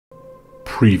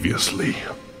Previously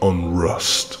on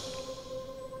Rust.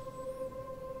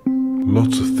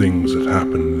 Lots of things have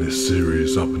happened in this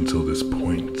series up until this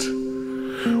point.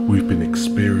 We've been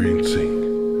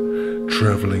experiencing,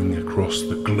 traveling across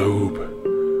the globe,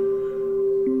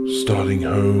 starting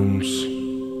homes,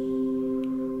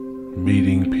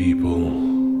 meeting people.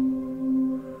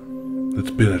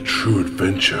 It's been a true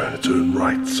adventure in its own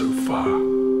right so far.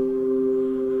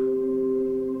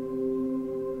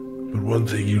 But one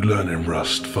thing you learn in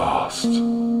Rust fast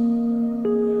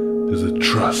is that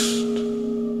trust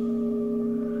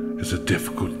is a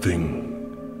difficult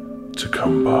thing to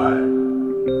come by.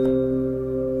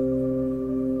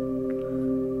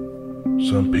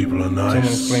 Some people are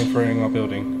nice. Someone's flamethrowing our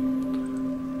building.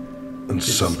 And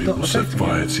some people set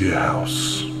fire to your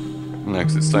house. No,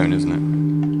 because it's stone, isn't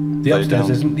it? The upstairs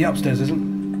isn't. The upstairs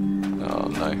isn't. Oh,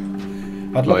 no.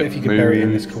 I'd love it if you could bury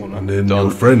in this corner. And then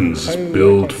your friends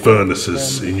build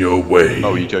furnaces in your way.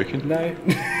 Oh, are you joking? No.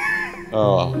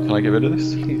 Oh, can I get rid of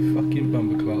this? You fucking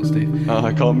bumperclaw, Steve. Oh,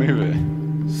 I can't move it.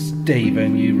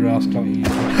 Steven, you rascal.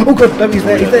 Oh god, no, he's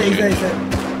there, he's there, he's there, he's there.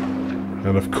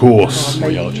 And of course,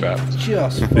 We are trapped.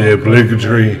 Just the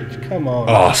obligatory come on.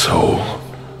 arsehole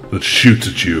that shoots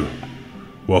at you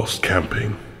whilst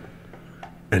camping.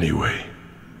 Anyway,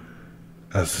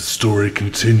 as the story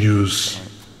continues...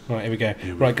 Right, here we go.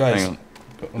 Right, guys. Hang on.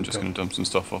 I'm just going to dump some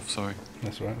stuff off, sorry.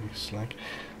 That's right, you slag.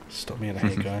 Stop me in the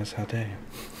head, guys. How dare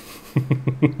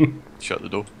you? Shut the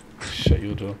door. Shut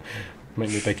your door.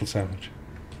 Make me a bacon sandwich.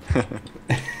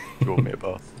 You want me a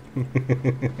bath?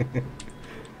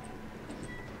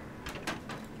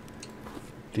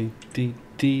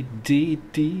 D.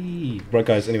 Right,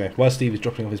 guys, anyway, while Steve is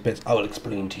dropping off his bits, I will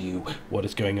explain to you what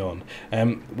is going on.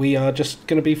 We are just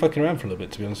going to be fucking around for a little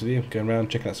bit, to be honest with you. Going around,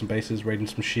 checking out some bases, raiding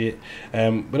some shit.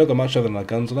 We've not got much other than our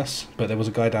guns on us, but there was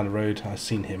a guy down the road, I've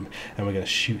seen him, and we're going to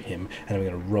shoot him, and then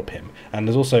we're going to rob him. And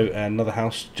there's also another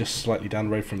house just slightly down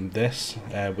the road from this,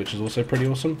 which is also pretty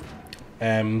awesome.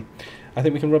 I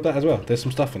think we can rob that as well. There's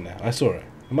some stuff in there. I saw it.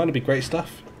 It might not be great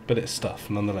stuff, but it's stuff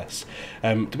nonetheless.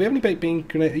 Do we have any baked bean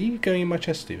grenade? Are you going in my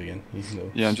chest, Steve, again?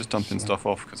 Yeah, I'm just dumping stuff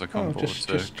off because I can't afford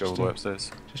to go all the way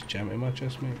upstairs. Just jam it in my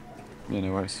chest, mate. Yeah,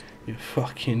 no worries. You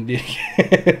fucking dick.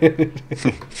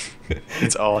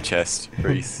 It's our chest,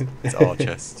 Rhys. It's our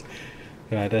chest.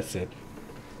 Right, that's it.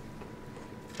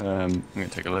 I'm going to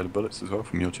take a load of bullets as well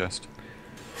from your chest.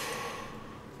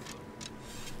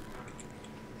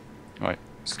 Right,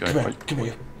 let's go. Come on, Right. come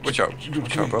here. Watch out,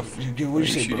 bruv. What you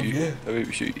say, bruv? Yeah. I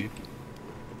won't shoot you.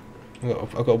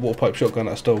 I've got a water pipe shotgun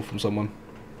that I stole from someone.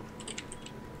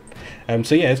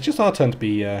 So yeah, it's just our turn to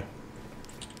be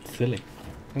silly.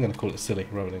 I'm going to call it silly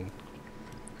rather than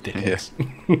dickheads.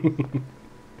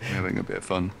 We're having a bit of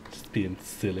fun. Just being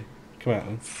silly. Come out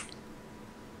then.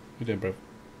 What you doing, bro?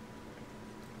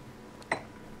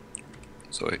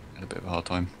 Sorry, had a bit of a hard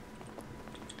time.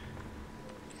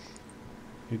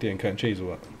 You doing cutting cheese or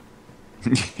what?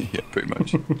 Yeah, pretty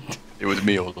much. It was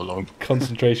me all along.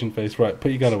 Concentration face. Right, put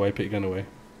your gun away, put your gun away.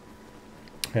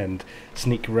 And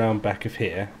sneak around back of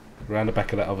here. Around the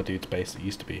back of that other dude's base that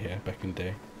used to be here back in the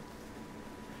day.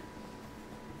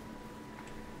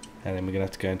 And then we're going to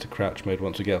have to go into crouch mode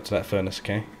once we get up to that furnace,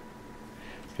 okay?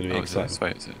 It's going to be exciting. This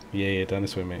way, is it? Yeah, down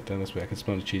this way, mate. Down this way. I can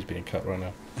smell the cheese being cut right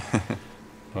now.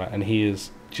 Right, and he is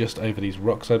just over these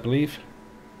rocks, I believe.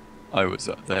 I was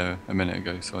up there a minute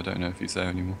ago, so I don't know if he's there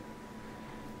anymore.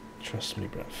 Trust me,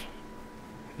 bruv.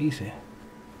 He's here.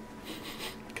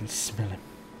 I can smell him.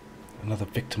 Another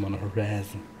victim on the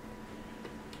horizon.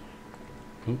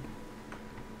 Ooh.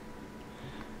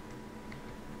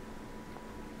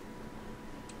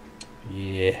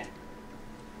 Yeah.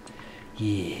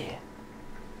 Yeah.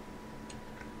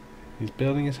 He's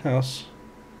building his house.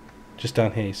 Just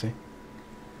down here, you see.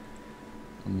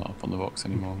 I'm not up on the rocks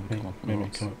anymore. Come up.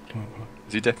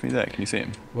 Is he definitely there? Can you see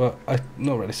him? Well,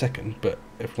 not really second, but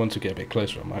if once we get a bit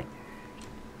closer, I might.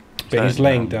 But he's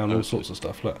laying down all sorts of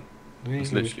stuff. Look. I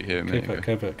was literally here a minute ago.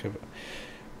 Covert.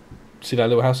 See that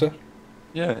little house there?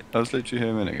 Yeah, I was literally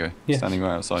here a minute ago, standing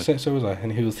right outside. So was I,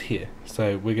 and he was here.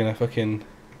 So we're gonna fucking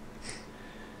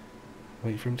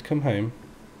wait for him to come home.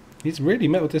 He's really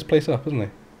metaled this place up, hasn't he?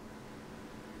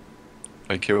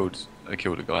 I killed a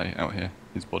guy out here.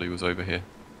 His body was over here.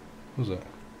 What was it?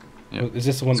 Yeah. Is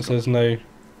this the one that says no?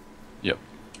 Yep.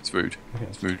 It's rude. Okay.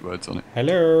 It's rude words on it.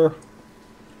 Hello.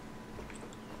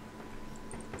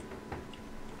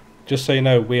 Just so you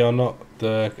know, we are not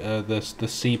the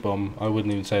C bomb. I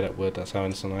wouldn't even say that word. That's how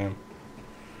innocent I am.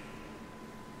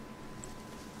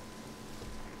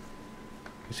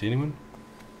 You see anyone?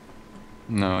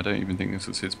 No, I don't even think this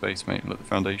was his base, mate. Look, the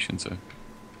foundations are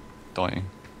dying.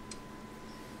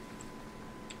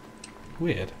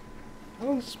 Weird. How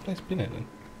long has this place been in then?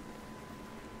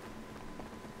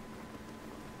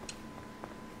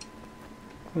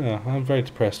 Oh, I'm very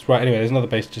depressed. Right, anyway, there's another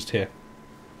base just here.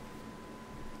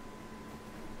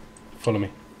 Follow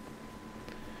me.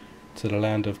 To the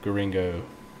land of Goringo.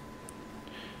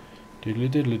 Diddly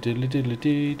diddly diddly diddly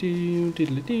doo doo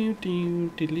diddly doo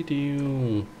doo diddly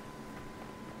doo.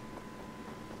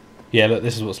 Yeah, look,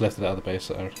 this is what's left of that other base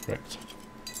that I wrecked.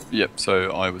 Yep,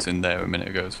 so I was in there a minute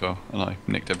ago as well, and I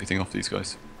nicked everything off these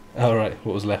guys. Oh, right,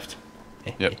 what was left?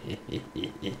 Yep.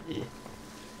 They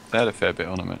had a fair bit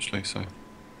on them actually, so...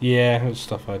 Yeah, it was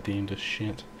stuff I deemed as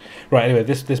shit. Right, anyway,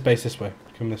 this base this way.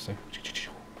 Come this way.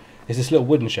 It's this little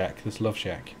wooden shack, this love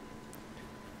shack.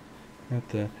 At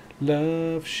the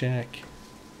love shack.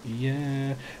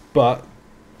 Yeah. But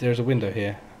there's a window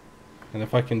here. And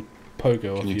if I can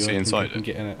pogo off you, see inside I can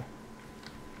get in it.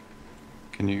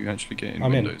 Can you actually get in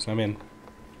I'm windows? I'm in.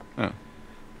 Oh. Is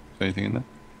there anything in there?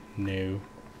 No.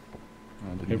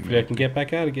 Oh, Hopefully I can get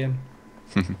back out again.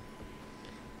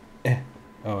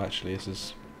 Oh, actually, this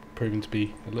is proving to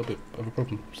be a little bit of a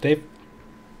problem. Steve?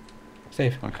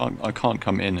 Steve? I can't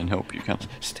come in and help you, can I?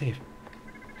 Steve?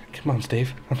 Come on,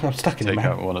 Steve. I'm stuck in the Take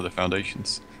map. out one of the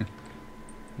foundations.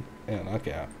 Yeah, no, I'll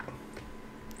get out.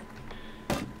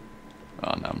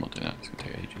 Oh no, I'm not doing that. It's gonna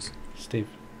take ages. Steve.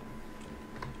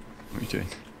 What are you doing?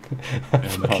 I'm Yeah,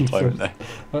 fucking hard time there.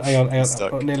 Oh, hang on.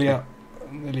 Stuck. Oh, nearly out.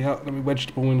 Nearly out. Let me wedge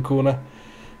the ball in the corner.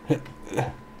 I'm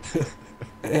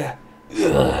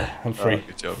free. Oh,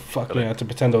 good job. Fuck Got me, it. I had to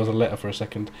pretend I was a letter for a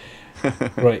second.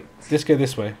 Right, let's go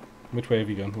this way. Which way have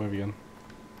you gone? Where have you gone?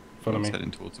 Follow I was me.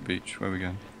 heading towards the beach. Where are we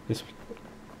going? This way.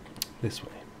 This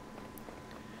way.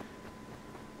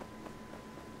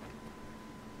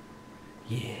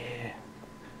 Yeah.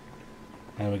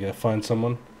 And we're going to find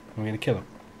someone and we're going to kill him.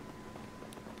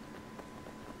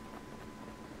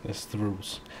 That's the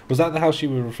rules. Was that the house you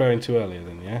were referring to earlier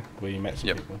then, yeah? Where you met some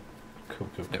Yep. people? Cool,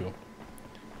 cool, Yep. cool.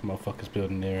 Motherfuckers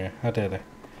building near here. How dare they?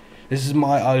 This is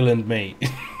my island, mate.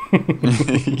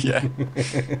 Yeah.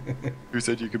 Who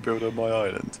said you could build on my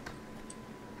island?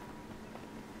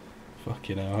 Fuck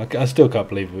you know. I still can't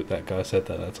believe that guy said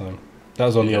that time. That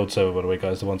was on the Yeah. old server, by the way,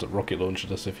 guys. The ones that rocket launched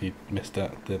us. If you missed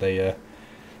that,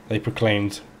 they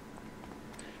proclaimed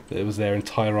that it was their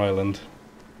entire island,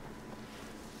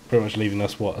 pretty much leaving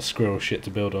us what a squirrel shit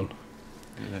to build on.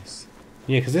 Yes.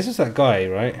 Yeah, because this is that guy,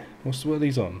 right? What are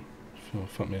these on? Oh,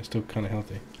 fuck me, it's still kind of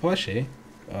healthy. Oh, actually,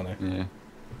 oh no, Yeah.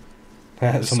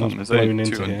 There's someone's some, there's only blown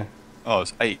into 200. here. Oh,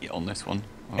 it's 80 on this one.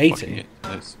 I'll 80? fucking get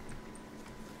those.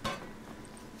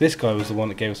 This guy was the one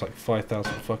that gave us like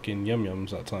 5,000 fucking yum-yums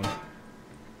that time.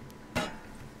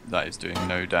 That is doing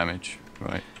no damage.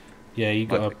 Right. Yeah, you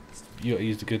gotta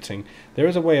use the good thing. There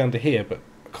is a way under here, but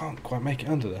I can't quite make it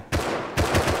under there.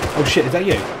 Oh shit, is that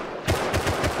you?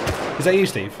 Is that you,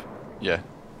 Steve? Yeah.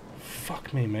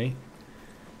 Fuck me, mate.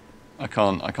 I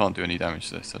can't do any damage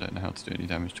to this. I don't know how to do any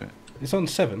damage to it. It's on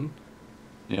 7.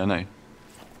 Yeah, I know.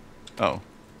 Oh.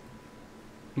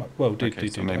 Well, dude, Okay,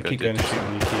 dude, so dude. I maybe I keep did going to just- shoot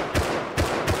when you keep...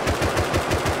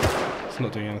 It's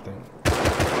not doing anything.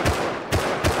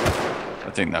 I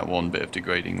think that one bit of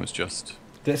degrading was just...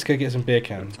 Let's go get some beer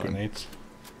can Good time. grenades.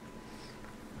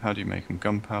 How do you make them?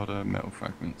 Gunpowder, metal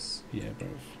fragments. Yeah, bro.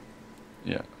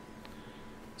 Yeah.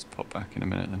 Let's pop back in a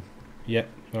minute then. Yep,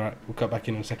 alright, we'll cut back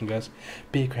in a second, guys.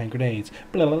 Beer can grenades.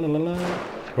 Blah, blah, blah, blah, blah.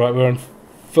 Right, we're in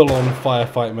full-on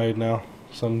firefight mode now.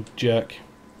 Some jerk.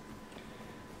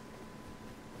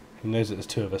 He knows that there's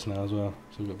 2 of us now as well,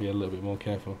 so we've got to be a little bit more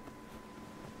careful.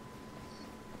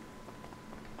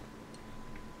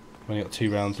 I've only got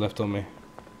 2 rounds left on me.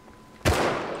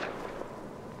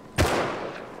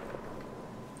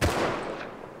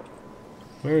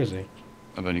 Where is he?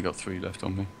 I've only got 3 left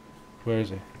on me. Where is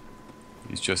he?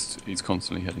 He's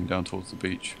constantly heading down towards the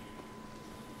beach.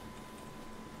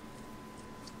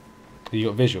 You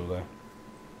got visual there?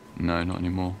 No, not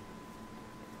anymore.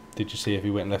 Did you see if he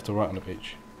went left or right on the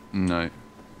beach? No.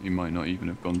 He might not even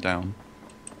have gone down.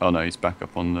 Oh no, he's back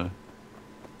up on the...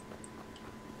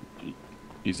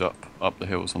 He's up the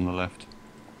hills on the left.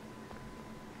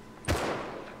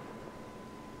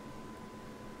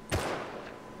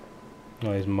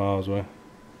 Oh, he's miles away.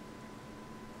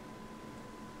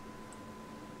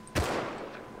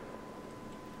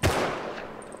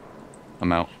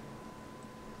 I'm out.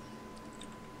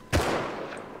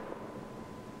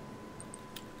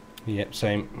 Yep,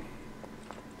 same.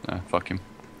 Fuck him.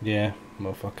 Yeah,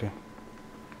 motherfucker.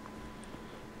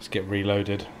 Let's get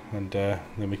reloaded, and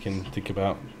then we can think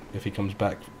about if he comes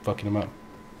back, fucking him up.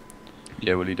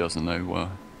 Yeah, well he doesn't know where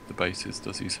the base is,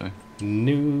 does he, so...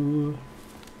 No.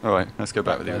 Alright, let's go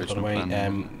back with the By the original way,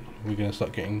 plan. we're going to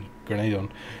start getting grenade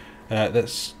on.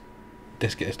 Let's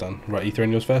get this done. Right, you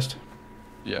throwing yours first?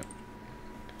 Yeah.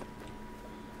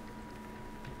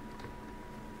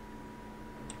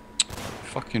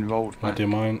 Fucking rolled I'll back. do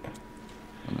mine.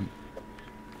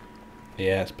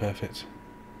 Yeah, it's perfect.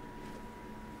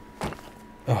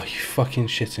 Oh, you fucking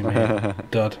shitting me.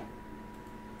 Dud.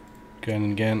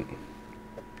 Going again.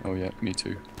 Oh yeah, me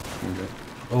too. There we go.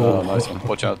 Oh. Oh, nice one.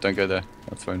 Watch out, don't go there.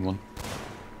 I've thrown one.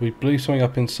 We blew something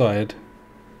up inside.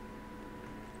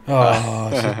 Oh,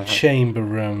 it's a chamber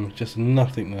room. Just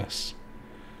nothingness.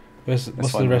 What's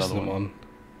the rest of them on?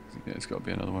 Yeah, it's got to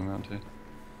be another one around here.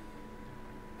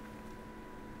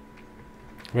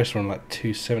 The rest are on like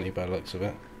 270 by the looks of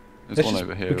it. There's one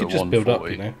over here We at could just 140. build up,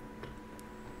 you know.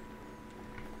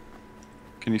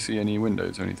 Can you see any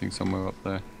windows or anything somewhere up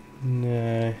there?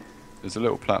 No. There's a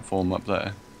little platform up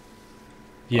there.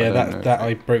 Yeah,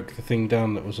 I broke the thing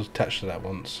down that was attached to that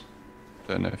once.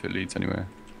 Don't know if it leads anywhere.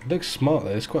 It looks smart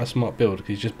though. It's quite a smart build because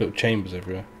he's just built chambers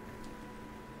everywhere.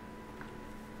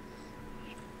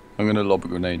 I'm going to lob a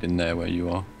grenade in there where you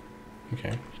are.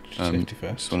 Okay. Safety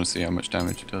first. Just want to see how much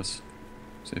damage it does.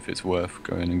 See if it's worth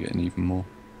going and getting even more.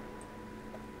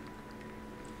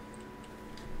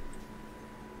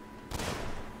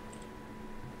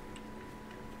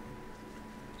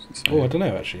 Oh, I don't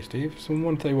know actually, Steve. It's on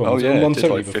 131. Oh Was it yeah, on it did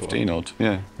 170 like before? 15 odd.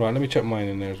 Yeah. Right, let me check mine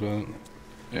in there as well.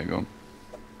 Yeah, go on.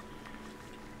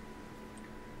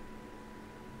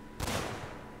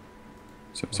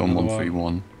 So it's on Another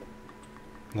 131.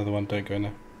 Another one, don't go in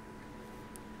there.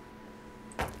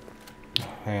 Oh,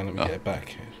 hang on, let me get it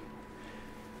back.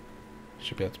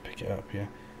 Should be able to pick it up, yeah.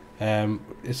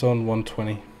 It's on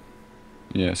 120.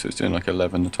 Yeah, so it's doing like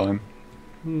 11 a time.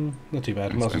 Not too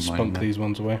bad. Don't Might as well throw mine spunk there. these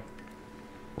ones away.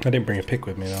 I didn't bring a pick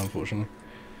with me though, unfortunately.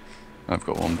 I've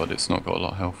got one, but it's not got a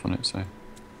lot of health on it, so.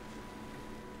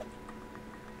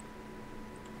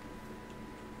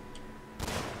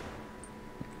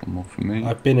 One more for me.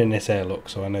 I've been in this airlock,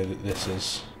 so I know that this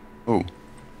is... Oh,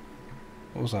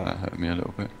 What was that? that hurt me a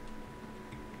little bit.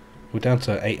 We're down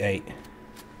to 8-8.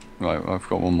 Right, I've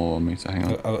got one more on me, so hang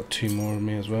on. I've got 2 more of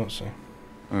me as well, so...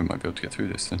 Oh, we might be able to get through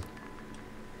this then.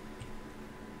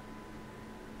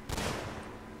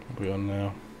 What are we on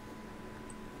now?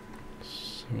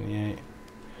 78.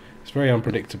 It's very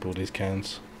unpredictable, these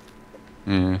cans.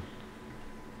 Yeah.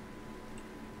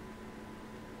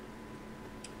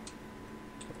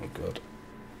 Oh god.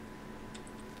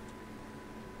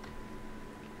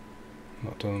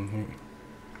 Not done.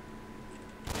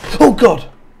 Oh god!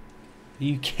 Are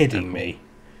you kidding me?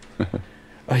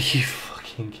 Are you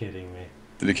fucking kidding me?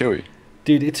 Did it kill you?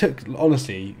 Dude, it took,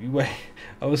 honestly,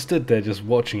 I was stood there just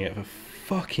watching it for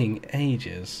fucking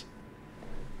ages.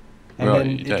 And Right, then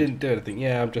you it dead? didn't do anything.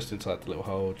 Yeah, I'm just inside the little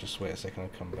hole. Just wait a second, I'll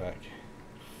come back.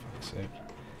 Fuck's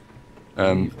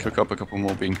sake. Cook up a couple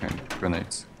more bean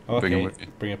grenades. Oh, Bring them okay, with you.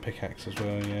 bring a pickaxe as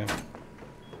well, yeah.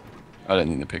 I don't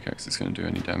think the pickaxe is going to do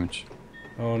any damage.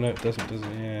 Oh no, it doesn't, does it?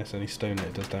 Yeah, it's only stone that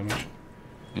it does damage.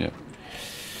 Yeah.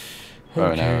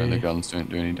 Bow and arrow, the Okay. guns don't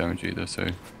do any damage either, so.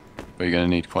 But you're going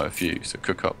to need quite a few, so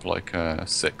cook up like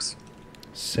 6.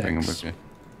 Bring them with 6. you.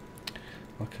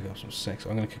 I'll cook up some 6.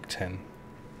 I'm going to cook 10.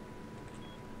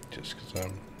 Just because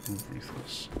I'm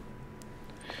ruthless.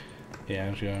 Yeah,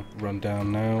 I'm just going to run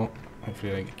down now.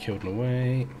 Hopefully I don't get killed on the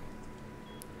way.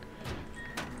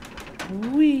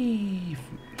 Whee!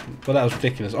 Well, that was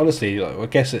ridiculous. Honestly, like, I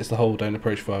guess it's the whole don't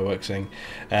approach fireworks thing.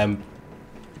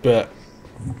 But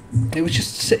it was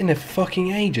just sitting there for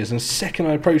fucking ages, and the second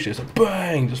I approached it, it's like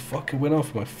bang! Just fucking went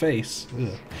off in my face.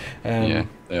 Ugh. Yeah,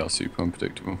 they are super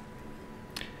unpredictable.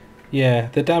 Yeah,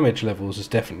 the damage levels is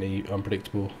definitely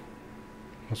unpredictable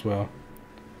as well.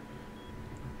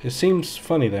 It seems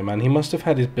funny though, man. He must have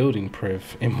had his building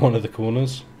priv in one of the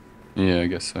corners. Yeah, I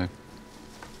guess so.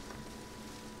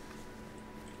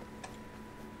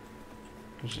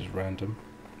 Which is random.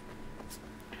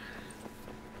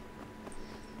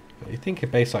 You think a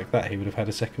base like that he would have had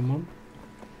a second one?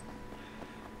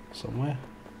 Somewhere?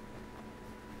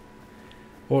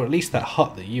 Or at least that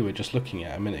hut that you were just looking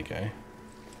at a minute ago.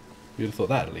 You'd have thought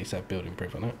that at least had building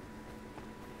proof on it.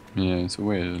 Yeah, it's a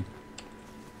weird.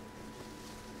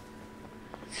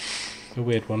 A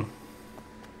weird one.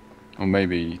 Or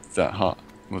maybe that hut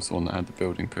was the one that had the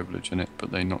building privilege in it,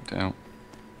 but they knocked it out.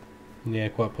 Yeah,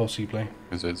 quite possibly.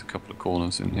 Because there's a couple of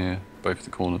corners in here. Both of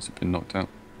the corners have been knocked out.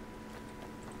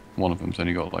 One of them's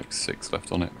only got like 6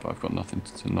 left on it, but I've got nothing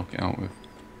to knock it out with.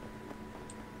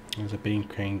 There's a beam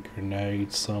crane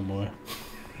grenade somewhere.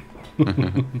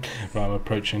 Right, I'm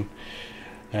approaching.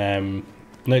 Note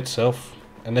to self,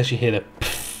 unless you hear the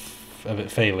pfft of it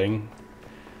failing,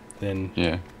 then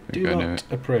Yeah, do go near not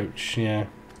it. approach. Yeah.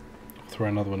 throw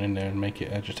another one in there and make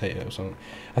it agitate it or something.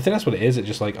 I think that's what it is. It's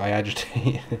just like I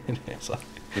agitate it. It's like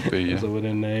Could be, yeah. there's a one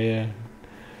in there. Yeah.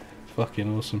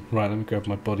 Fucking awesome. Right, let me grab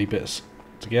my body bits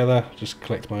together. Just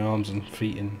collect my arms and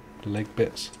feet and leg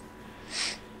bits.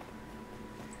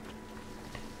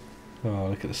 Oh,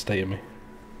 look at the state of me.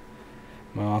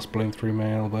 My arse blown through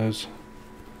my elbows.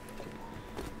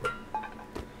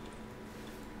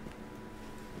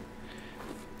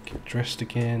 Get dressed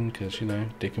again, because, you know,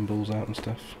 dick and balls out and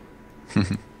stuff.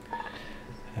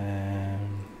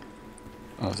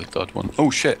 Oh, there's a dud one. Oh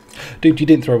shit! Dude, you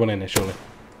didn't throw one in there, surely?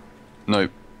 No,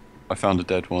 I found a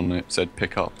dead one. It said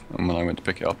pick up, and when I went to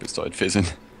pick it up, it started fizzing.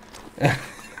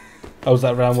 Oh, was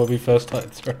that round where we first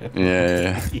started throwing?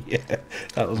 Yeah. Yeah,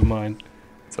 that was mine.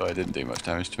 So it didn't do much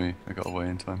damage to me. I got away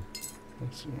in time.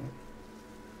 That's all right.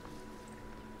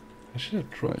 I should have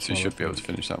dropped. Right, so you should be able to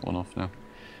finish that one off now.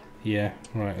 Yeah,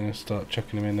 right, I'm going to start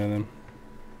chucking them in there then.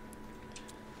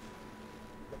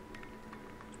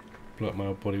 Blow up my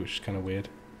old body, which is kind of weird.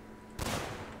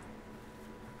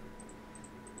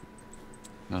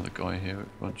 Another guy here with a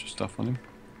bunch of stuff on him.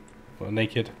 What,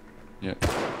 naked? Yeah.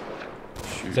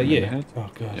 Shoot Is that him you? in the head. Oh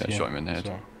god, Yeah, yeah. shot him in the head.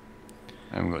 Sorry.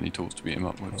 I haven't got any tools to beat him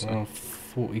up with. So. Around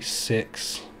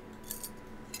 46.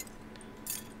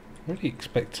 I really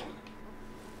expect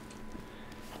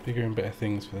bigger and better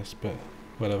things for this, but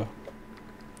whatever.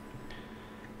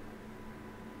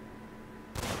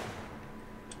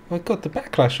 Oh god, the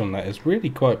backlash on that is really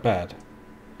quite bad.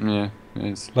 Yeah, it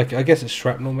is. Like, I guess it's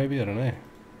shrapnel maybe, I don't know.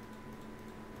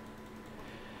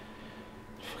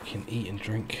 Fucking eat and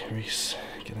drink, Rhys.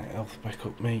 Get that health back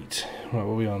up, mate. Right,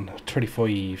 what are we on?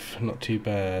 25, not too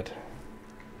bad.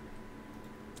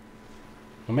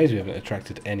 I'm amazed we haven't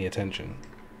attracted any attention.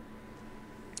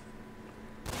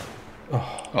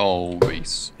 Oh,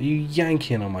 Rhys. Are you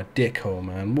yanking on my dick hole,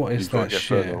 man? What is You've got that to get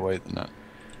shit? further away than that.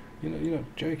 You're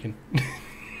not joking.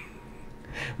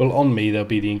 Well, on me there'll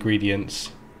be the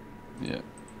ingredients. Yeah.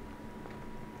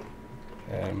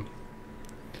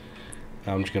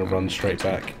 I'm just going to run straight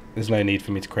back. There's no need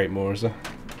for me to create more, is there?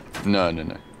 No.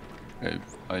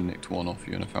 I nicked one off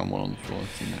you and I found one on the floor. I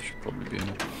think that should probably be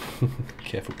enough.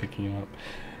 Careful picking you up.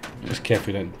 Just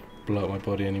careful you don't blow up my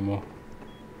body anymore.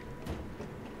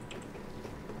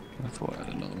 I thought I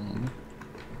had another one on me.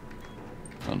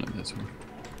 Oh no, there's one.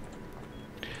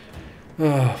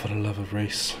 Oh, for the love of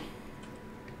race.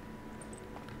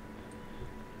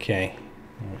 Okay,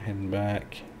 right, heading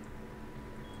back.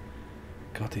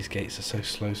 God, these gates are so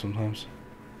slow sometimes.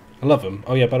 I love them.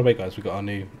 Oh yeah, by the way guys, we got our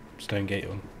new stone gate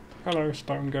on. Hello,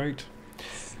 stone gate.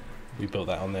 We built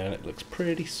that on there and it looks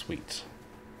pretty sweet.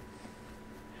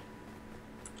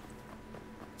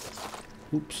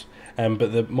 Oops.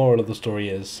 But the moral of the story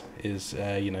is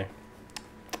you know,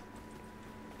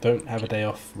 don't have a day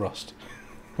off rust.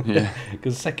 Yeah.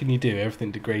 Because the second you do,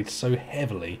 everything degrades so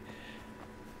heavily.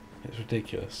 It's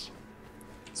ridiculous.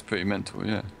 It's pretty mental,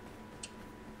 yeah.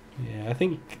 Yeah, I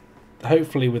think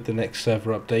hopefully with the next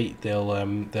server update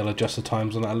they'll adjust the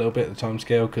times on that a little bit, the time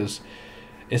scale, because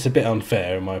it's a bit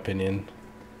unfair in my opinion.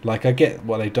 Like, I get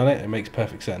why they've done it, it makes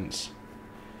perfect sense.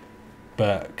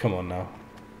 But come on now.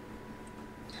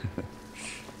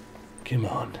 Come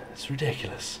on, it's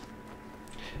ridiculous.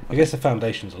 I guess the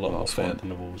foundation's a lot more fair than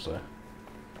the walls though.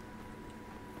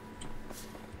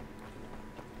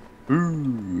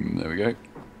 Boom! There we go.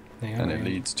 And it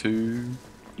leads to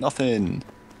nothing.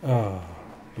 Oh,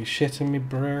 you shitting me,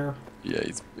 bro? Yeah,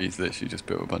 he's literally just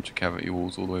built a bunch of cavity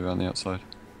walls all the way around the outside.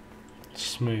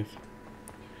 Smooth.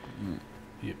 Mm.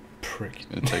 You prick. It's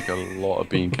going to take a lot of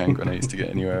bean can grenades to get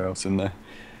anywhere else in there.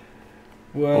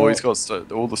 Well, Or he's got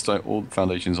all the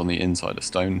foundations on the inside are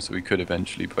stone, so we could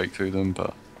eventually break through them,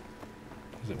 but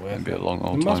is it worth it'd be it? a long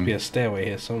old There time. must be a stairway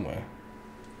here somewhere.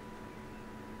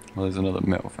 Well, there's another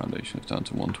metal foundation. It's down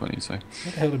to 120, so. Where the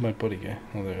hell did my body go?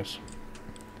 Oh, there it is.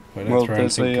 Wait, Well, don't throw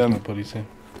there's anything a, 'cause my body's here.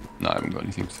 No, I haven't got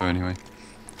anything to throw anyway.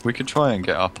 We could try and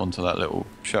get up onto that little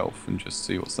shelf and just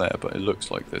see what's there, but it looks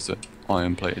like there's an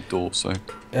iron-plated door, so.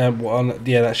 Yeah,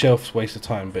 that shelf's a waste of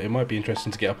time, but it might be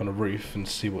interesting to get up on a roof and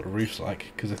see what the roof's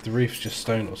like. Because if the roof's just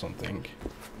stone or something.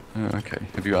 Oh, okay.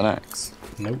 Have you got an axe?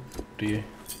 Nope. Do you?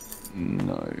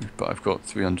 No, but I've got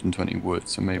 320 wood,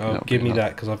 so maybe Oh, that'll give be me enough.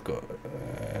 that because I've got.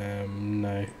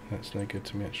 No, that's no good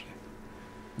to me actually.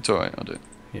 It's alright, I'll do it.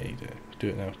 Yeah, you do it. Do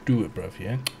it now. Do it, bruv.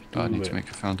 Yeah. Do I need it. to make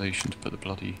a foundation to put the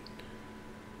bloody.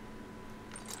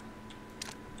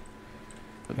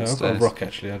 Put the I've got a stairs. rock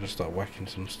actually. I'll just start whacking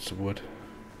some wood.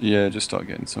 Yeah, just start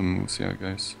getting some. We'll see how it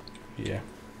goes. Yeah.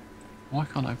 Why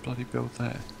can't I bloody build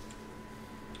there?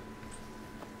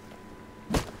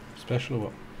 Special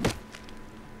or what?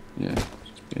 Yeah,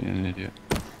 just being an idiot.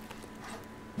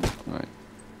 Right.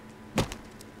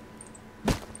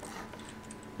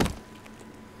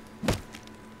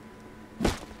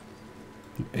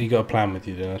 You got a plan with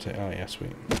you, then? I take. Oh yeah,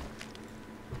 sweet.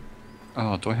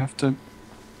 Oh, do I have to?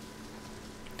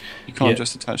 You can't Yeah.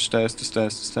 just attach stairs to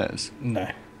stairs to stairs.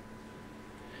 No.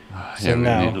 So Yeah, we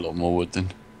now- need a lot more wood then.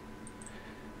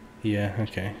 Yeah.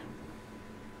 Okay.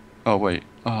 Oh wait.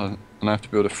 Oh, and I have to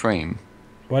build a frame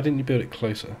Why didn't you build it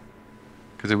closer?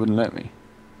 because it wouldn't let me.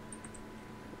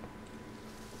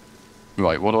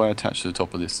 Right. What do I attach to the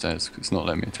top of this stairs? 'Cause it's not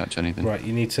letting me attach anything. Right.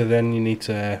 You need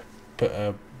to put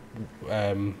a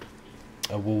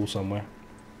wall somewhere.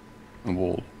 A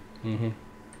wall.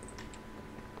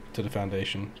 To the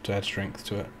foundation to add strength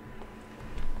to it.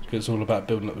 Because it's all about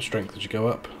building up the strength as you go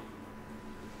up.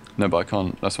 No, but I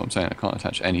can't. That's what I'm saying. I can't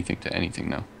attach anything to anything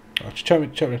now. I'll just check me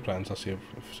the plans. I'll see if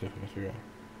I can figure it out.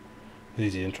 It's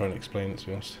easier than trying to explain it, to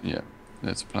be honest. Yeah.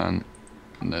 There's a plan,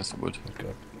 and there's the wood. Oh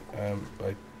God.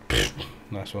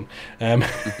 Nice one. Do you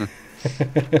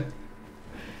want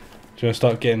to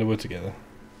start getting the wood together?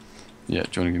 Yeah.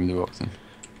 Do you want to give me the rock then?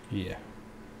 Yeah.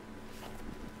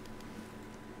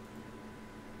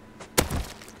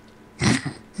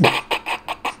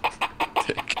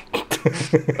 Dick.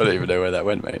 I don't even know where that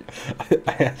went, mate.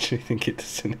 I actually think it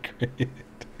disintegrated.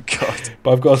 God.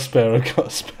 But I've got a spare.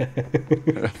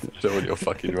 I don't want your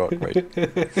fucking rock, mate.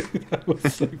 That was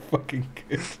so fucking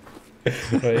good.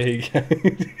 Right, here you go.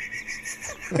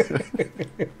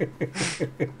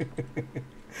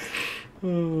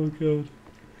 Oh God.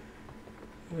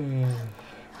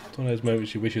 It's one of those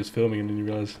moments you wish you was filming and then you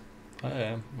realise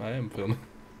I am filming.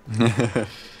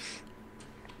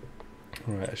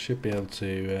 Right, I should be able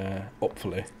to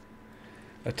hopefully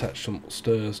attach some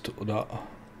stairs to that.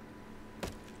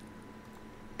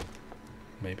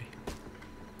 Maybe.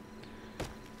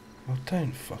 Oh,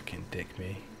 don't fucking dick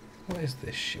me. What is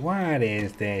this shit? What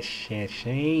is this shit,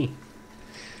 she?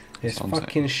 This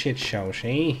fucking shit show,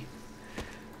 she?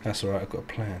 That's alright, I've got a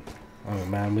plan. I'm a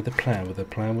man with a plan, with a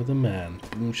plan, with a man.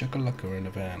 Boom shakalaka in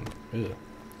a van. Ugh.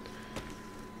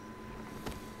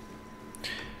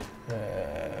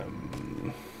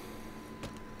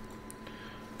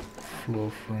 Floor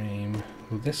frame.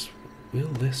 Will this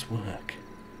work?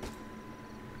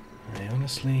 I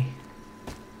honestly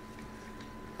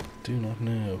do not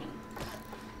know.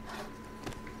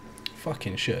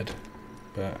 Fucking should,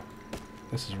 but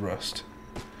this is rust,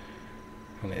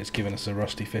 and it's giving us a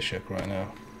rusty fishhook right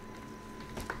now.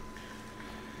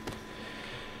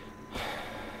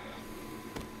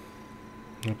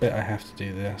 I bet I have to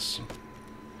do this.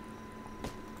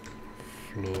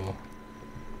 Floor.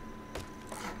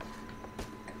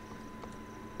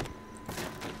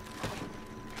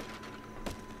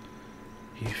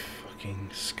 You fucking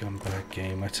scumbag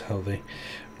game, I tell thee.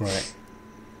 Right.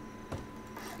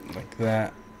 Like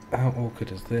that. How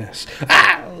awkward is this?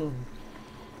 Ow!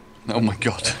 Oh my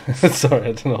God. Sorry,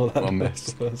 I don't know what that One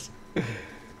was.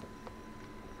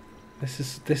 This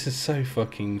is so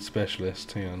fucking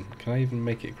specialist. Hang on. Can I even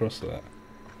make it across to that?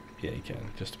 Yeah, you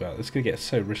can. Just about. It's gonna get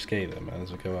so risque though, man,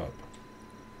 as we go up.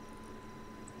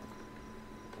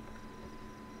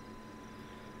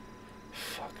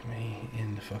 Fuck me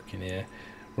in the fucking ear.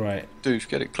 Right. Dude, if you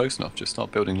get it close enough, just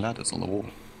start building ladders on the wall.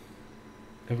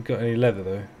 Have we got any leather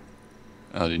though?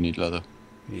 Oh, do you need leather?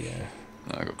 Yeah.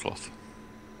 No, I got cloth.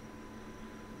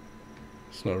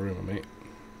 It's not a rumour, mate.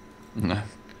 No.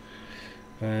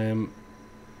 Oh,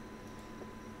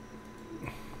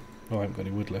 I haven't got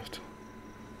any wood left.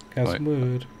 Got Right. some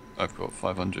wood. I've got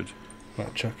 500.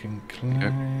 Right, chuck and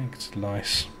collect.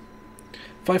 Nice.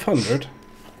 500?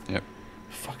 Yep.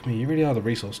 Fuck me, you really are the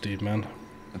resource dude, man.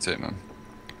 That's it, man.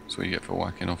 That's what you get for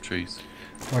whacking off trees.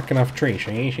 Whacking off a tree,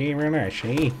 she real nice,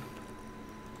 she.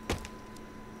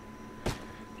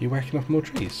 You whacking off more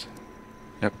trees?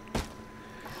 Yep.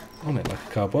 On it like a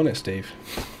car bonnet, Steve.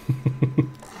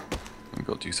 I've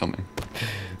got to do something.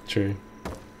 True.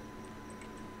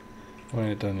 Why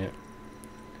ain't it done yet?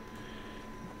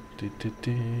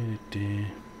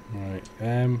 Right.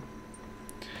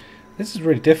 This is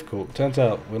really difficult. Turns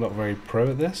out we're not very pro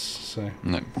at this, so.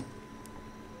 No.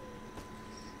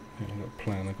 I've got a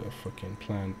plan. I've got a fucking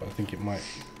plan, but I think it might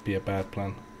be a bad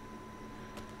plan.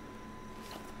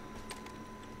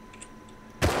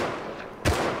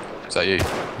 Is that you?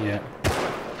 Yeah.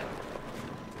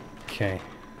 Okay.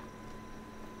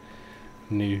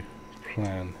 New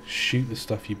plan. Shoot the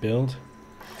stuff you build.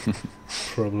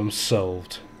 Problem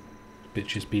solved.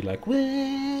 Bitches be like,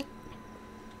 what?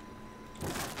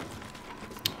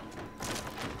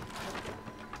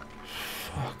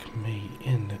 Fuck me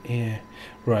in the ear.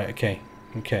 Right, okay.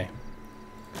 Okay.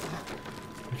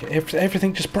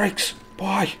 Everything just breaks.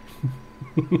 Why?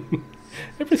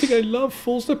 Everything I love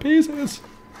falls to pieces.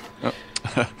 Oh.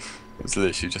 I was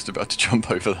literally just about to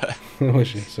jump over there. Was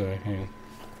she? Sorry, hang on.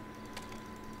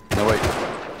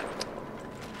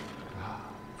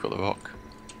 got the rock.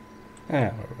 Ah,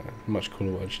 right. Much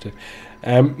cooler watch too.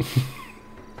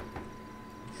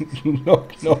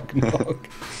 Knock, knock, knock.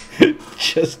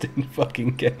 Just in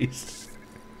fucking case.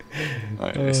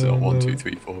 Right, it's not no. 1, 2,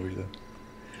 3, 4 either. Do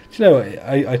you know what?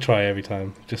 I try every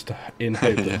time, just to, in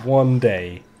hope Yeah. that one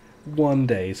day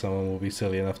someone will be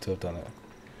silly enough to have done it.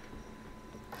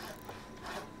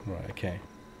 Right, okay.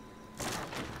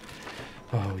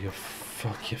 Oh, you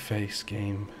fuck your face,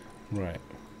 game. Right.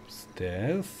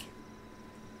 Stairs.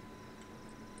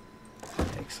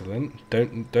 Excellent.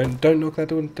 Don't knock that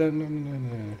door. Don't,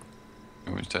 no.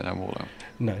 I'm going to take that wall out.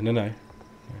 No.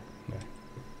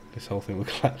 This whole thing will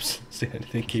collapse. It's the only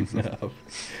thing keeping it up.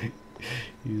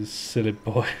 You silly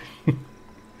boy.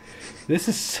 This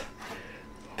is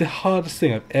the hardest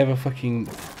thing I've ever fucking...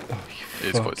 Oh,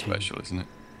 It's quite special, isn't it?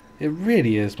 It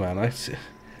really is, man.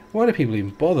 Why do people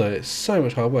even bother? It's so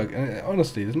much hard work. And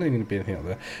honestly, there's not going to be anything out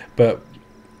there. But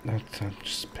I'm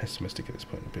just pessimistic at this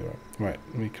point. It'll be alright. Right,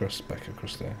 let me cross back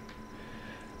across there.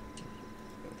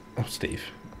 Oh, Steve.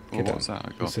 Well, what was that?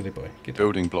 I You got silly boy. Get down.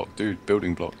 building block, dude.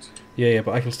 Building blocks. Yeah,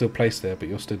 but I can still place there, but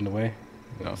you're stood in the way.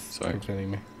 Oh, That's sorry. telling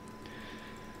me.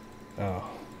 Oh,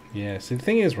 yeah. See, the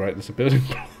thing is, right, there's a building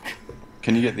block.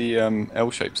 Can you get the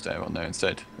L-shaped stair on there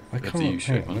instead? I of the can't. Hang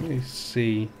U-shape on, one? let me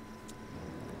see.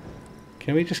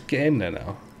 Can we just get in there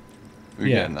now? We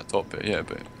Yeah. get in that top bit, yeah,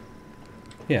 but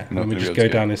Yeah, You're not and we gonna be just able go to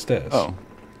get- down his stairs. oh,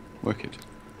 wicked.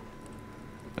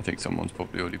 I think someone's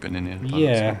probably already been in here. by the looks of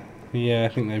Yeah, it. yeah, I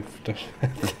think they've done.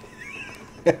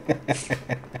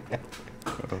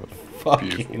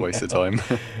 Beautiful waste of time.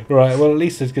 Right, well, at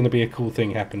least there's going to be a cool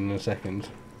thing happen in a second.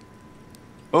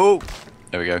 Oh,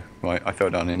 there we go. Right, I fell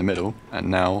down in the middle, and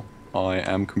now I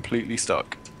am completely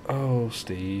stuck. Oh,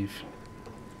 Steve.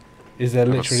 Is there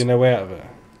That literally was- no way out of it?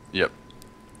 Yep.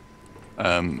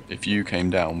 If you came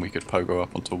down, we could pogo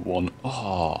up onto one.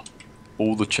 Oh,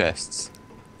 all the chests.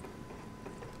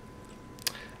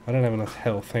 I don't have enough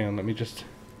health. Hang on, let me just...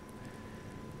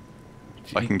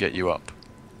 I can get you up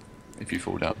if you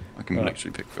fall down. I can Right.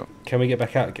 literally pick you up. Can we get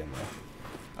back out again,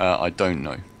 though? I don't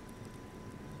know.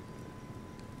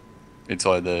 It's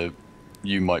either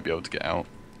you might be able to get out,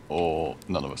 or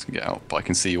none of us can get out. But I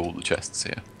can see all the chests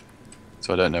here,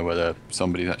 so I don't know whether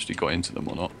somebody's actually got into them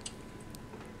or not.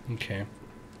 Okay.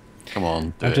 Come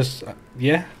on, do I'm it. just...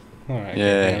 yeah? Alright.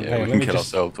 yeah, hang on, we let can me kill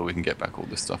just- ourselves, or we can get back all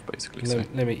this stuff, basically. So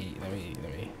Let me eat.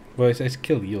 Well, it's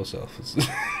kill yourself.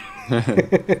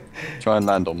 try and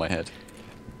land on my head.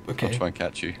 Okay. I'll try and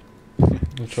catch you.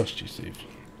 I trust you, Steve.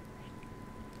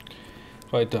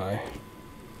 If I die...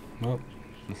 Well,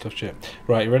 tough shit.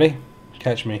 Right, you ready?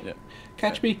 Catch me. Yeah.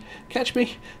 Catch me! Catch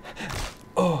me!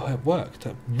 Oh, it worked.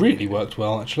 That really worked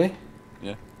well, actually.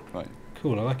 Yeah. Right.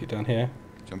 Cool, I like it down here.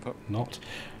 Jump up. Not.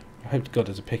 I hope to God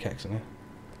there's a pickaxe in there.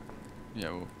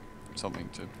 Yeah. Well, something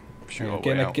to shoot Hang on, our get,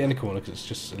 way in out. get in the corner because it's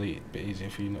just a bit easier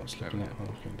for you not slipping There out. we Oh,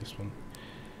 okay, this one.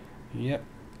 Yep.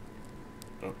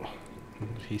 Oh,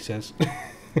 he says.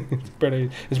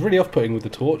 It's really off-putting with the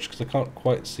torch because I can't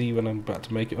quite see when I'm about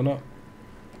to make it or not.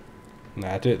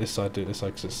 Nah, do it this side, because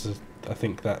I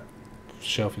think that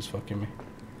shelf is fucking me.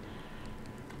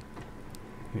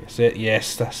 That's it,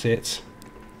 yes, that's it.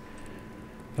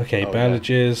 Okay, Oh, yeah.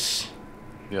 bandages,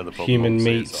 The other problem human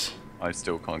obviously meat. is I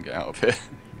still can't get out of here.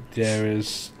 There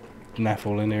is naff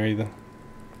all in there either.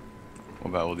 What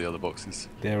about all the other boxes?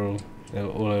 They're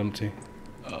all empty.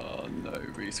 Oh no,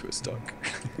 Rhys, we're stuck.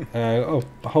 Oh,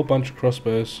 a whole bunch of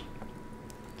crossbows.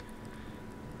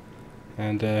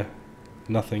 And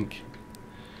nothing.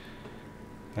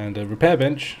 And a repair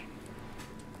bench.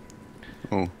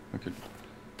 Oh, I could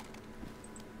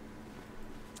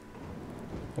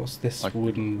What's this I could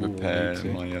wooden wall repair lead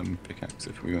to? my pickaxe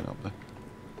if we went up there.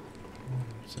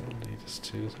 What's that lead us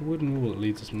to? There's a wooden wall that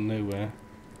leads us nowhere.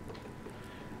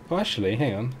 Oh, actually,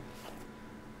 hang on.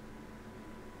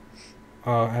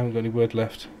 Oh, I haven't got any wood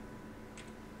left.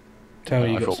 Tell me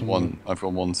you I've got got some one. I've got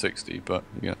 160, but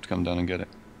you have to come down and get it.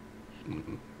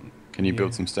 wood. Can you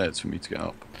build Yeah. some stairs for me to get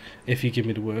up? If you give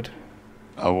me the wood.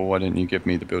 Oh well, why didn't you give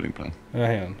me the building plan?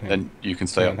 Hang on. Then you can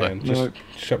stay Hang up on, there. hang on. No,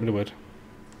 Just shut me the wood.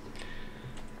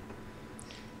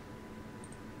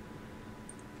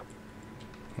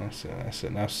 That's it, that's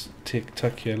it. Now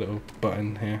tuck your little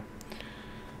button here.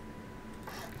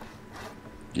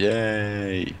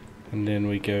 yay! And then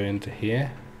we go into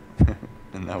here.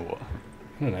 And now what?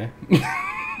 I don't know.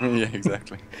 Yeah,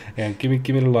 exactly. Yeah, give me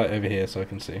the light over here so I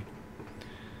can see.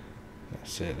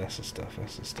 That's it, that's the stuff,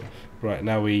 Right,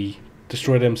 now we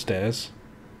destroy them stairs.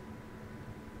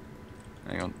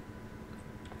 Hang on.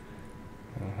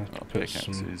 I'll have to Oh, put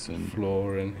some pickaxes and-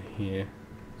 floor in here.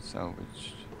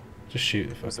 Salvaged. Just shoot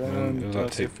the Was fucking there, man. It'll did I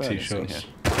like see a take 2 furnace in shots.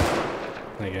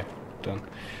 here? There you go.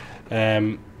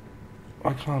 Done.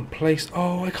 I can't place.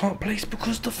 Oh, I can't place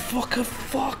because the fucker.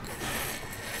 Fuck.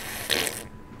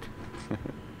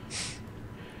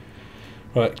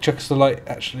 Right, chuck us the light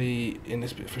actually in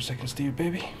this bit for a second, Steve,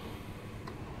 baby.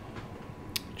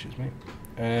 Cheers, mate.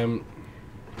 I'm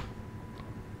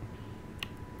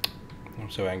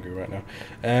so angry right now.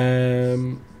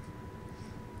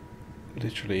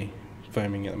 Literally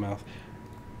foaming at the mouth.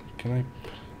 Can I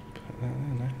put that there?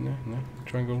 No, no, no.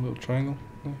 Triangle, little triangle.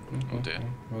 No, no, Oh no, dear. no.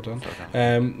 Well done.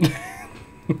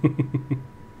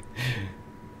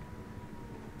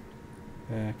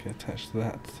 Okay, attach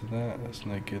that to that. That's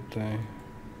no good though.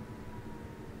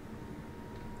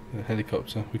 The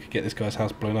helicopter. We could get this guy's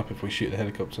house blown up if we shoot the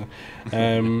helicopter.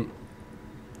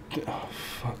 Oh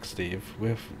fuck, Steve.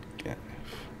 Yeah,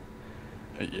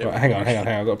 Right, hang on.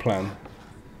 I've got a plan.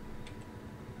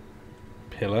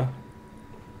 Pillar.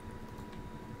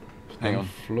 Hang on.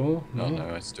 Floor. No,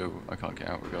 no, I can't get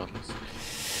out regardless.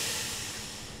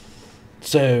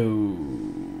 So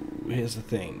here's the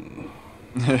thing.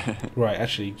 Right,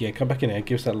 actually, yeah, come back in here.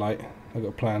 Give us that light. I've got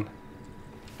a plan.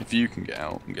 If you can get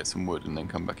out and get some wood and then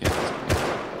come back in.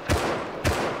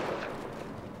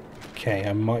 Okay,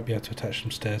 I might be able to attach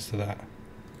some stairs to that.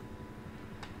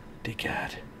 Dear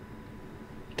God.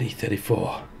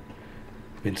 D34.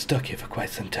 Been stuck here for quite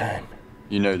some time.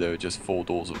 You know there are just 4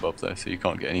 doors above there, so you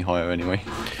can't get any higher anyway.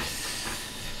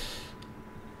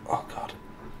 Oh God.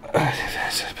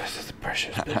 The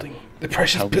pressure's building. The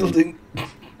pressure's building.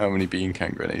 How many bean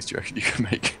can grenades do you reckon you can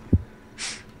make?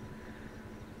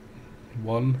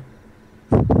 1.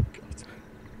 God.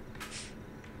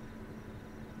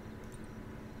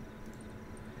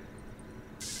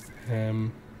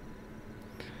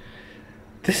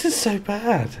 This is so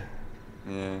bad.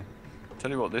 Yeah. Tell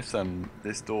you what, this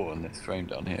door and this frame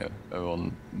down here are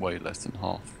on way less than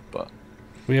half, but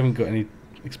We haven't got any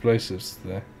explosives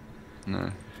there.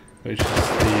 no. Which is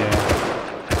the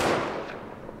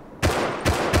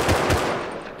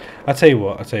I'll tell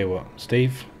you what,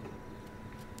 Steve.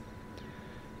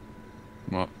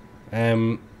 What?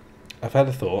 I've had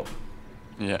a thought,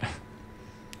 Yeah.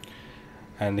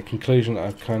 and the conclusion that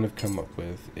I've kind of come up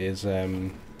with is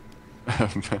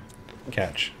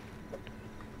catch.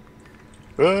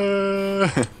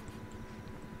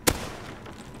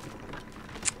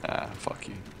 Fuck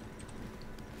you.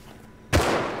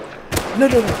 No.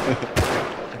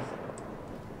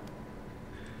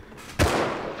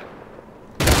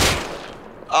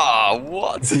 Ah,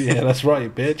 what? Yeah, that's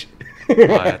right, bitch.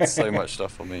 I had so much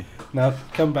stuff on me. Now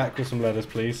come back with some letters,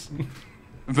 please.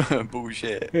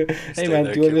 Bullshit. Hey Stay man,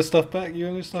 there, do you want kill- your stuff back? You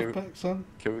want your stuff kill- back, son?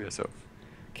 Kill yourself.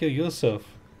 Kill yourself.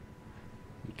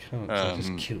 You can't. 'Cause I just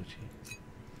Um, killed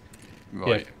you.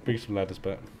 Right. Yeah, bring some ladders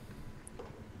back.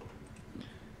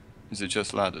 Is it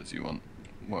just ladders you want?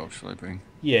 What else shall I bring?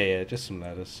 Yeah, just some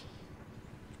ladders.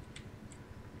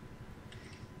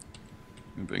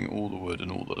 We bring all the wood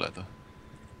and all the leather.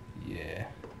 Yeah.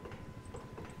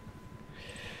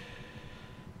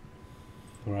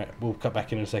 Alright, we'll cut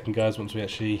back in a second, guys, once we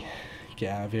actually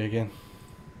get out of here again.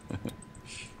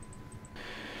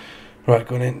 Right,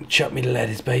 go on in. Chuck me the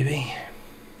ladders, baby.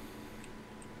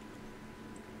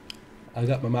 I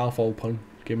got my mouth open.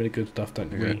 Give me the good stuff,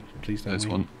 don't Okay. worry. Please don't There's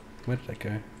worry. one. Where did I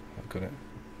go? I've got it.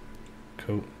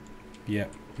 Cool.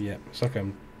 Yep. It's like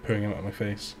I'm pooing them out of my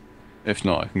face. If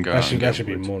not, I can go That out should, and that get should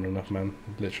be wood. more than enough, man.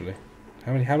 Literally.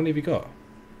 How many have you got? There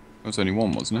was only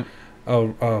one, wasn't it?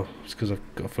 Oh, it's because I've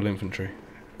got full infantry.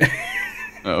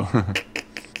 Oh.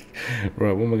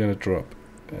 Right, what am I going to drop?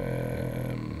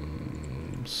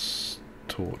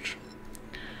 Torch.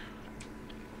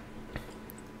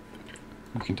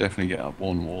 We can definitely get up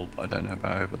one wall, but I don't know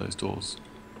about over those doors.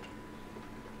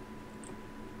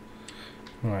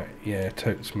 Right, yeah,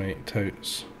 totes, mate,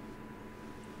 totes.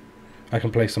 I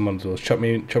can place them on the doors. Chop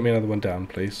me another one down,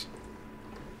 please.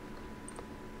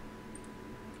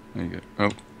 There you go. Oh.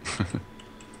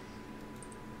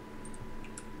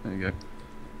 There you go.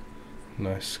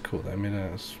 Nice, caught that in.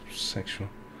 That's sexual.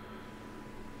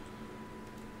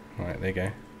 Right, there you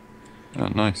go. Oh,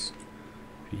 nice.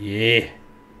 Yeah.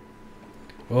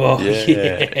 Oh,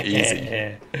 Yeah,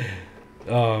 easy.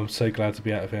 Oh, I'm so glad to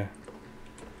be out of here.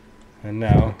 And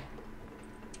now...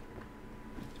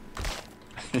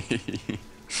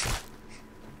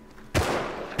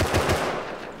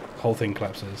 whole thing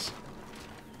collapses.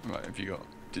 Right, have you got...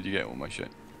 Did you get all my shit?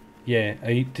 Yeah,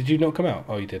 did you not come out?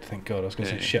 Oh, you did, thank God. I was going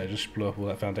to Yeah, say, yeah. shit, I just blew up all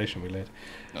that foundation we laid.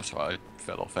 That's right, I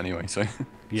fell off anyway, so...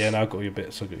 Yeah, now I've got your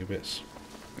bits, Do you Wicked.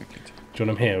 want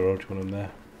them here or do you want them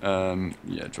there?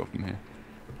 Yeah, drop them here.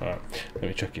 Alright, let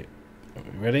me check it. Are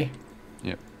we ready?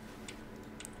 Yep.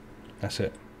 That's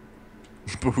it.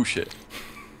 Bullshit.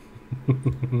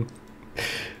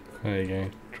 There you go.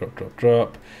 Drop, drop,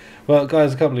 drop. Well,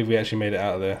 guys, I can't believe we actually made it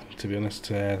out of there, to be honest.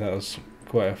 That was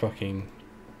quite a fucking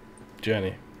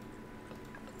journey.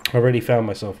 I really found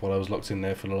myself while I was locked in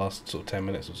there for the last sort of 10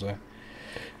 minutes or so.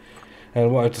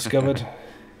 And what I've discovered,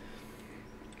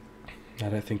 I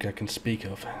don't think I can speak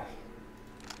of.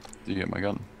 Did you get my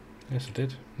gun? Yes, I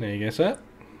did. There you go, sir.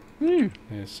 Woo.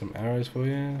 There's some arrows for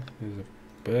you. There's a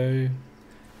bow.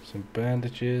 Some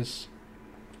bandages.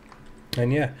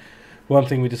 And yeah, one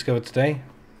thing we discovered today,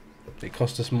 it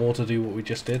cost us more to do what we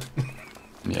just did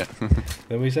Yeah.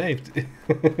 than we saved.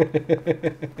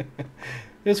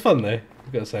 It was fun though,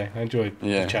 I've got to say. I enjoyed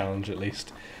the challenge at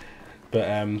least. But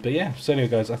yeah, so anyway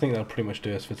guys, I think that'll pretty much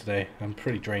do us for today. I'm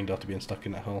pretty drained after being stuck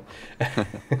in that hole.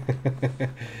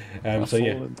 So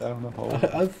yeah. Down a hole.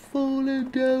 I've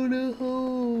fallen down a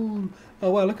hole.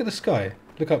 Oh wow, look at the sky.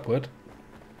 Look upward.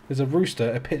 There's a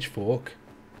rooster, a pitchfork.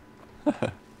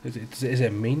 Is there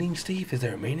a meaning, Steve? Is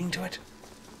there a meaning to it?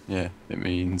 Yeah, it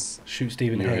means Shoot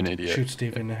Steve in the you're head. an idiot. Shoot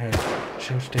Steve in the head.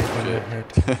 Shoot Steve in the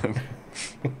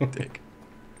head. dick.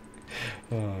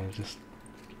 Oh, just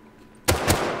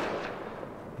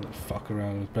don't fuck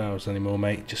around with barrels anymore,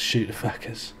 mate. Just shoot the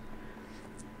fuckers.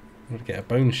 I'm gonna get a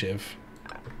bone shiv.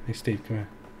 Hey, Steve, come here.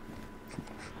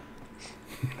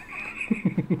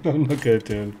 I'm not gonna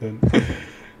do anything.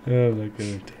 I'm not gonna do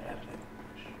anything.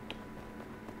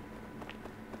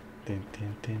 Din,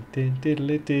 din, din, din,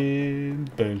 diddly din.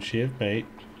 Bone shiv, mate.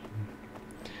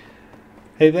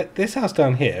 Hey, this house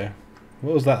down here.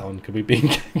 What was that on? Could we bean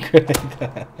grenade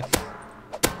that?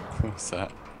 What's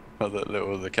that? Oh,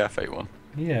 the cafe one.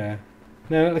 Yeah.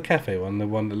 No, not the cafe one. The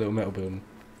little metal building.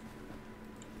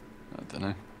 I don't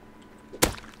know.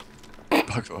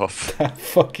 Bug off. That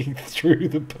fucking threw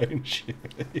the bone shiv.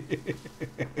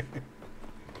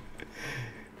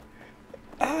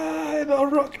 Ah, not a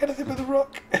rock. Anything but a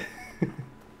rock.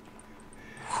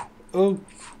 Oh.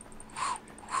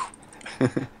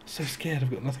 So scared.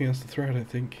 I've got nothing else to throw, I don't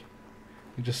think.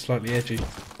 You're just slightly edgy.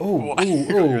 Oh,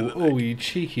 oh, you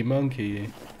cheeky monkey,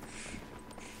 you.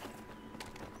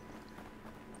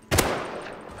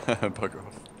 Bug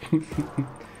off.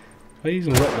 Why are you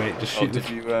using a rock, mate? Just shoot did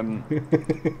you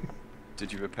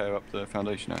did you repair up the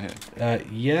foundation out here?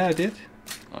 Yeah, I did.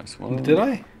 Nice one. Did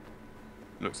I?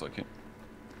 Looks like it.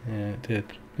 Yeah, it did.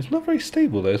 It's not very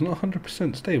stable, though. It's not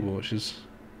 100% stable, which is...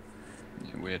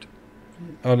 Yeah, weird.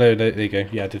 Oh, no, there you go.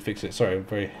 Yeah, I did fix it. Sorry, I'm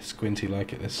very squinty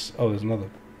like it. Oh, there's another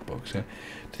box here. Do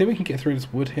you think we can get through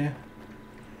this wood here?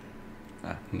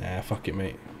 Nah. Nah, fuck it,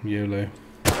 mate. YOLO.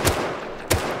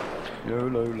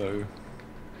 YOLO low.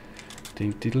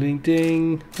 Ding, ding,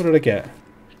 ding. What did I get?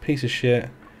 Piece of shit.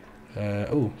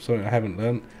 Oh, something I haven't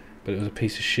learnt, but it was a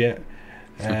piece of shit.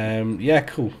 Yeah,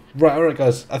 cool. Right, alright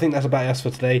guys, I think that's about us for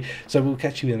today. So we'll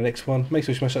catch you in the next one. Make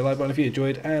sure you smash that like button if you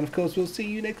enjoyed, and of course we'll see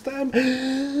you next time.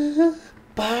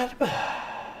 Bye bye.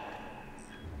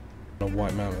 On a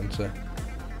white mountain, so.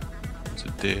 There's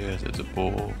a deer, there's a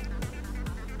boar.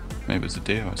 Maybe it's a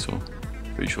deer I saw.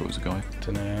 Pretty sure it was a guy.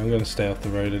 Don't know, I'm gonna stay off the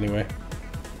road anyway.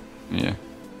 Yeah.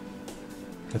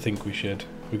 I think we should.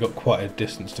 We've got quite a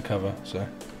distance to cover, so.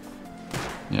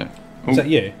 Yeah. Is that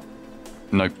you?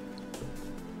 Nope.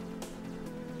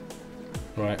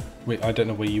 Right. Wait, I don't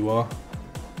know where you are,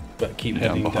 but keep Yeah, I'm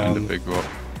heading behind down. a big rock.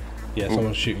 Yeah, Ooh.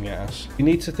 someone's shooting at us. You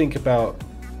need to think about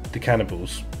the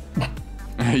cannibals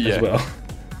Yeah. as well.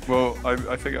 Well,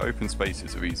 I figure open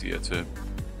spaces are easier to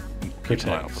keep an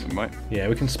eye out Protect. for them, right? Yeah,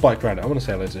 we can spike around it. I want to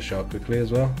say hello to the shark quickly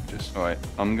as well. Just Alright,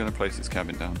 I'm gonna place this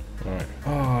cabin down. alright.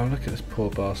 Oh, look at this poor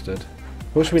bastard.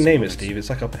 What should we name it, Steve? It's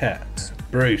like a pet.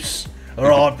 Bruce.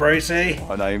 Alright, Brucey.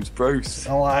 My name's Bruce.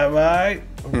 Hello, mate.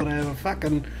 I'm gonna have a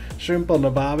fucking shrimp on the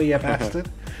barbie, you bastard.